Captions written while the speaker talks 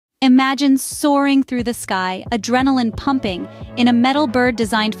Imagine soaring through the sky, adrenaline pumping, in a metal bird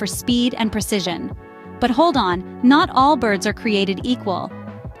designed for speed and precision. But hold on, not all birds are created equal.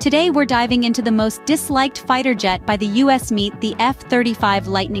 Today we're diving into the most disliked fighter jet by the US Meet, the F-35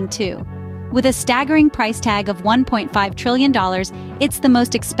 Lightning II. With a staggering price tag of $1.5 trillion, it's the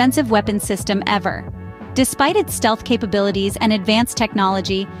most expensive weapon system ever. Despite its stealth capabilities and advanced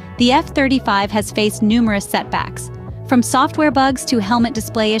technology, the F-35 has faced numerous setbacks. From software bugs to helmet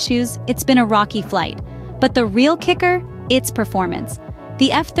display issues, it's been a rocky flight. But the real kicker? Its performance.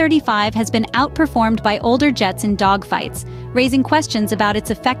 The F-35 has been outperformed by older jets in dogfights, raising questions about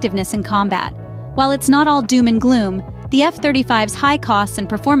its effectiveness in combat. While it's not all doom and gloom, the F-35's high costs and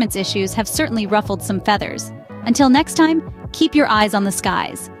performance issues have certainly ruffled some feathers. Until next time, keep your eyes on the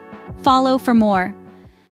skies. Follow for more.